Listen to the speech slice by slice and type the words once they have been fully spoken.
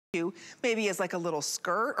maybe as like a little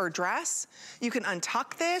skirt or dress. You can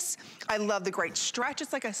untuck this. I love the great stretch.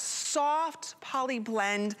 It's like a soft poly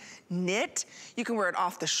blend knit. You can wear it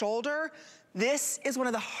off the shoulder. This is one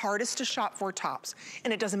of the hardest to shop for tops,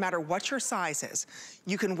 and it doesn't matter what your size is.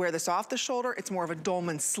 You can wear this off the shoulder. It's more of a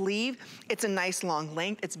dolman sleeve. It's a nice long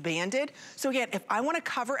length. It's banded. So again, if I want to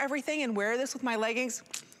cover everything and wear this with my leggings,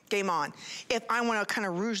 game on. If I want to kind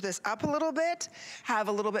of rouge this up a little bit, have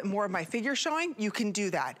a little bit more of my figure showing, you can do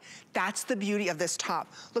that. That's the beauty of this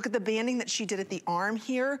top. Look at the banding that she did at the arm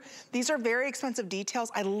here. These are very expensive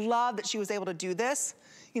details. I love that she was able to do this.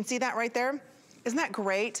 You can see that right there. Isn't that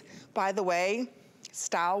great? By the way,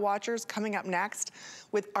 Style Watchers coming up next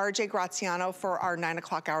with RJ Graziano for our 9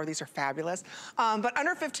 o'clock hour. These are fabulous. But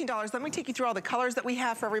under $15, let me take you through all the colors that we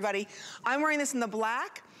have for everybody. I'm wearing this in the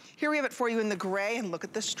black. Here we have it for you in the gray, and look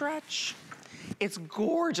at the stretch. It's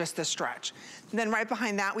gorgeous, the stretch. And then right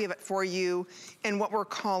behind that, we have it for you in what we're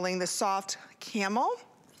calling the soft camel.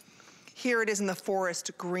 Here it is in the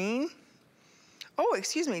forest green. Oh,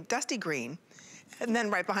 excuse me, dusty green. And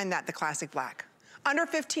then right behind that, the classic black. Under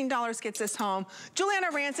 $15 gets this home.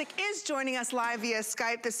 Giuliana Rancic is joining us live via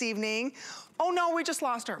Skype this evening. Oh no, we just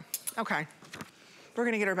lost her. Okay, we're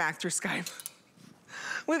gonna get her back through Skype.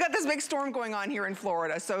 We've got this big storm going on here in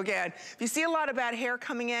Florida. So again, if you see a lot of bad hair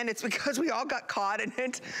coming in, it's because we all got caught in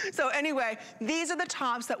it. So anyway, these are the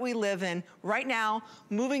tops that we live in right now,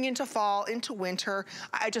 moving into fall, into winter.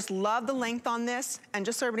 I just love the length on this. And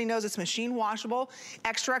just so everybody knows, it's machine washable,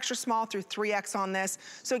 extra, extra small through 3X on this.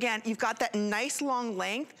 So again, you've got that nice long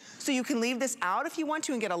length. So you can leave this out if you want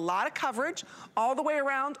to and get a lot of coverage all the way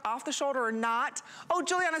around, off the shoulder or not. Oh,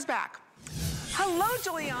 Giuliana's back. Hello,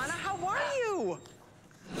 Giuliana, how are you?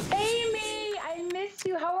 Amy, I miss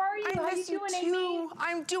you. How are you? How are you doing, Amy?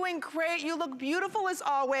 I'm doing great. You look beautiful as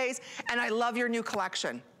always, and I love your new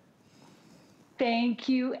collection. Thank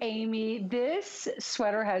you, Amy. This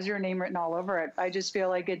sweater has your name written all over it. I just feel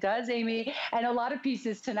like it does, Amy. And a lot of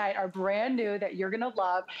pieces tonight are brand new that you're going to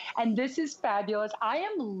love. And this is fabulous. I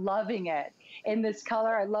am loving it in this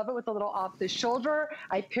color. I love it with a little off the shoulder.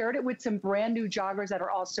 I paired it with some brand new joggers that are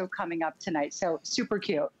also coming up tonight. So super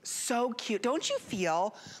cute. So cute. Don't you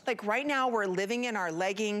feel like right now we're living in our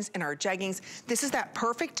leggings and our jeggings? This is that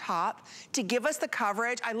perfect top to give us the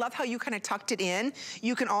coverage. I love how you kind of tucked it in.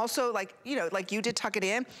 You can also, like, you know, like you did, tuck it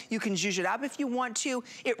in. You can zhuzh it up if you want to.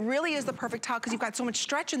 It really is the perfect top because you've got so much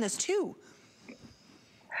stretch in this too.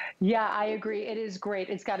 Yeah, I agree. It is great.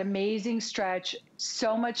 It's got amazing stretch,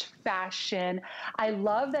 so much fashion. I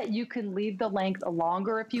love that you can leave the length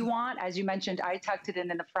longer if you want. As you mentioned, I tucked it in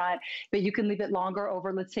the front, but you can leave it longer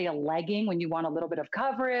over, let's say, a legging when you want a little bit of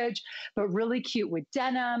coverage, but really cute with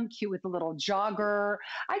denim, cute with a little jogger.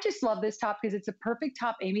 I just love this top because it's a perfect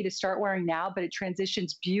top, Amy, to start wearing now, but it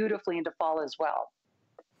transitions beautifully into fall as well.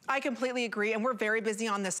 I completely agree, and we're very busy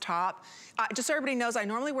on this top. Just so everybody knows, I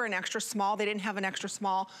normally wear an extra small. They didn't have an extra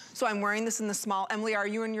small, so I'm wearing this in the small. Emily, are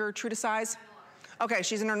you in your true to size? Okay,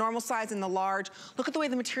 she's in her normal size in the large. Look at the way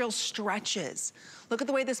the material stretches. Look at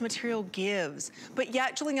the way this material gives. But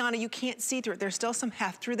yet, Giuliana, you can't see through it. There's still some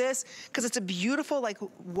heft through this because it's a beautiful, like,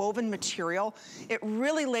 woven material. It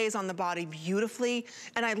really lays on the body beautifully,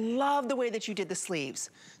 and I love the way that you did the sleeves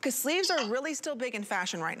because sleeves are really still big in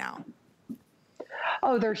fashion right now.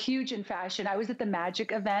 Oh, they're huge in fashion. I was at the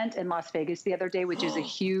Magic event in Las Vegas the other day, which is a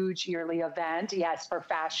huge yearly event, yes, for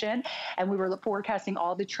fashion. And we were forecasting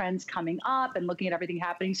all the trends coming up and looking at everything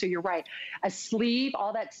happening. So you're right. A sleeve,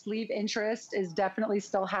 all that sleeve interest is definitely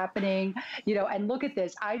still happening, you know, and look at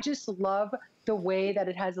this. I just love the way that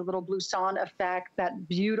it has a little blouson effect, that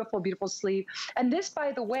beautiful, beautiful sleeve. And this,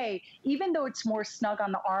 by the way, even though it's more snug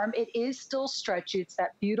on the arm, it is still stretchy. It's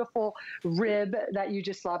that beautiful rib that you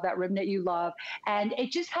just love, that rib knit you love. And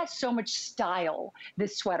it just has so much style,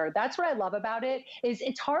 this sweater. That's what I love about it, is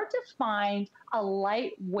it's hard to find a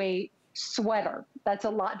lightweight sweater that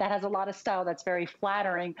has a lot of style, that's very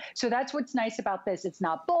flattering. So that's what's nice about this. It's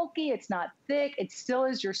not bulky, it's not thick, it still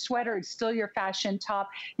is your sweater, it's still your fashion top.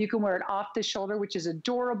 You can wear it off the shoulder, which is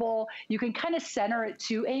adorable. You can kind of center it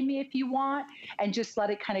too, Amy, if you want, and just let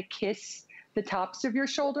it kind of kiss the tops of your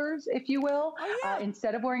shoulders, if you will,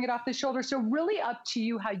 instead of wearing it off the shoulder. So really up to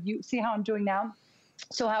you how you see how I'm doing now.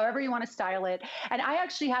 So however you want to style it. And I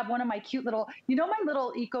actually have one of my cute little, you know, my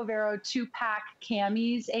little EcoVero 2-pack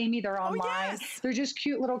camis, Amy, they're online. Oh, yes. They're just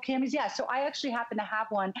cute little camis. Yeah. So I actually happen to have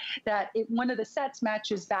one that one of the sets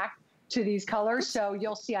matches back to these colors. So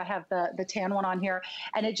you'll see I have the tan one on here,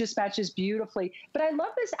 and it just matches beautifully. But I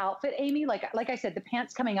love this outfit, Amy. Like I said, the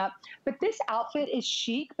pants coming up, but this outfit is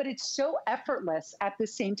chic, but it's so effortless at the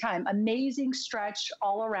same time. Amazing stretch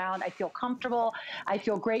all around. I feel comfortable. I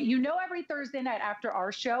feel great. You know, every Thursday night after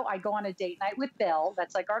our show, I go on a date night with Bill.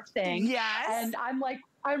 That's like our thing. Yes. And I'm like,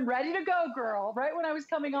 I'm ready to go, girl. Right when I was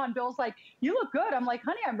coming on, Bill's like, you look good. I'm like,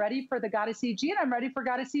 honey, I'm ready for the Gotta See G, and I'm ready for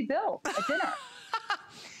Gotta See Bill at dinner.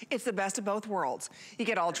 It's the best of both worlds. You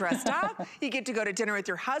get all dressed up, you get to go to dinner with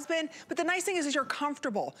your husband, but the nice thing is you're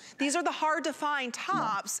comfortable. These are the hard to find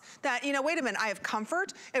tops that, you know, wait a minute, I have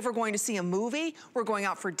comfort. If we're going to see a movie, we're going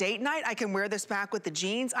out for date night, I can wear this back with the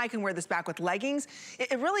jeans, I can wear this back with leggings.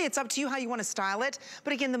 It's up to you how you want to style it.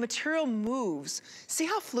 But again, the material moves. See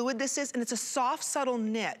how fluid this is? And it's a soft, subtle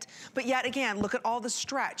knit. But yet again, look at all the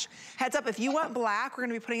stretch. Heads up, if you want black, we're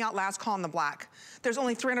gonna be putting out last call in the black. There's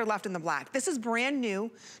only 300 left in the black. This is brand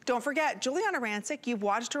new. Don't forget, Giuliana Rancic, you've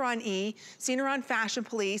watched her on E, seen her on Fashion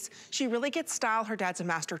Police. She really gets style. Her dad's a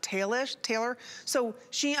master tailor, so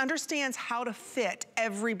she understands how to fit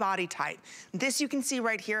every body type. This you can see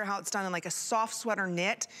right here, how it's done in like a soft sweater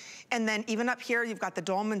knit. And then even up here, you've got the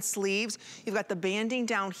dolman sleeves. You've got the banding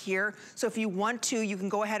down here. So if you want to, you can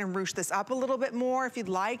go ahead and ruche this up a little bit more if you'd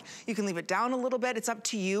like. You can leave it down a little bit. It's up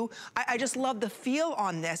to you. I just love the feel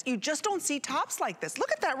on this. You just don't see tops like this.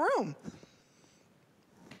 Look at that room.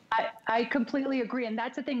 I completely agree. And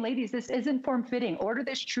that's the thing, ladies, this isn't form-fitting. Order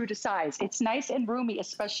this true to size. It's nice and roomy,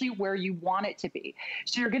 especially where you want it to be.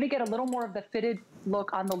 So you're going to get a little more of the fitted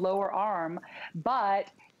look on the lower arm, but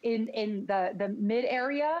in the mid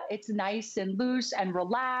area, it's nice and loose and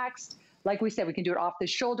relaxed. Like we said, we can do it off the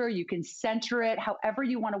shoulder. You can center it however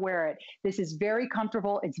you want to wear it. This is very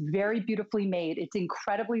comfortable. It's very beautifully made. It's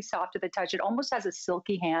incredibly soft to the touch. It almost has a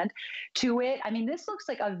silky hand to it. I mean, this looks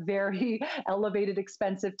like a very elevated,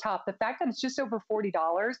 expensive top. The fact that it's just over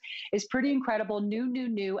 $40 is pretty incredible.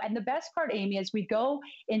 New. And the best part, Amy, as we go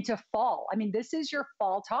into fall, I mean, this is your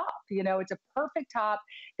fall top. You know, it's a perfect top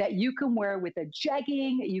that you can wear with a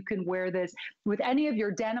jegging. You can wear this with any of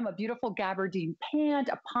your denim, a beautiful gabardine pant,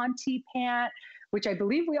 a ponte pant, which I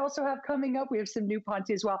believe we also have coming up. We have some new ponte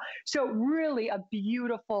as well. So really a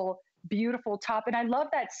beautiful, beautiful top. And I love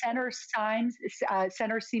that center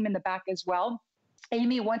seam in the back as well.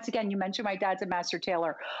 Amy, once again, you mentioned my dad's a master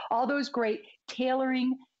tailor. All those great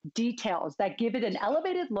tailoring details that give it an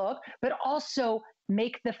elevated look, but also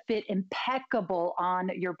make the fit impeccable on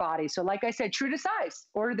your body. So like I said, true to size.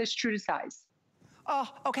 Order this true to size. Oh,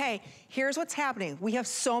 okay. Here's what's happening. We have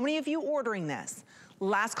so many of you ordering this.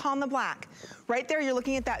 Last call in the black. Right there, you're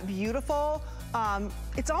looking at that beautiful,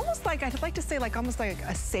 it's almost like, I'd like to say like almost like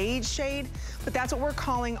a sage shade, but that's what we're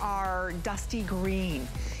calling our dusty green.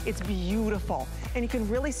 It's beautiful. And you can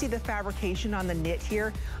really see the fabrication on the knit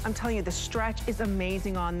here. I'm telling you, the stretch is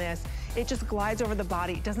amazing on this. It just glides over the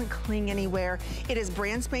body. It doesn't cling anywhere. It is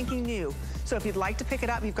brand spanking new. So if you'd like to pick it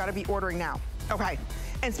up, you've got to be ordering now. Okay.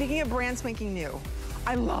 And speaking of brand spanking new,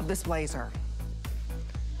 I love this blazer.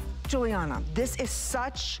 Giuliana, this is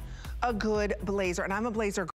such a good blazer, and I'm a blazer